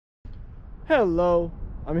Hello,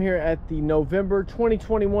 I'm here at the November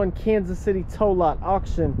 2021 Kansas City tow lot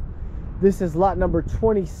auction. This is lot number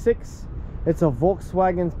 26. It's a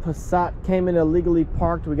Volkswagen Passat, came in illegally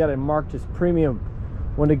parked. We got it marked as premium.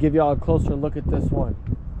 Want to give y'all a closer look at this one.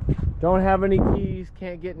 Don't have any keys,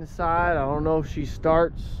 can't get inside. I don't know if she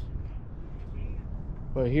starts,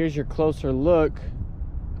 but here's your closer look.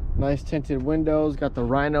 Nice tinted windows, got the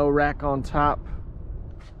Rhino rack on top.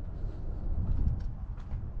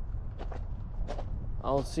 I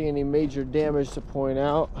don't see any major damage to point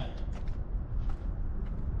out.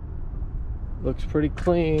 Looks pretty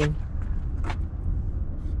clean.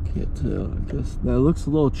 Can't tell, I guess that looks a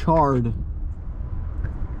little charred.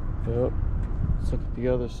 Yep. Let's look at the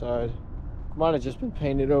other side. Might have just been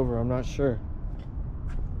painted over, I'm not sure.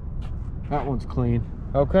 That one's clean.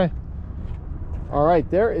 Okay. All right,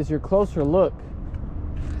 there is your closer look.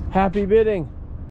 Happy bidding.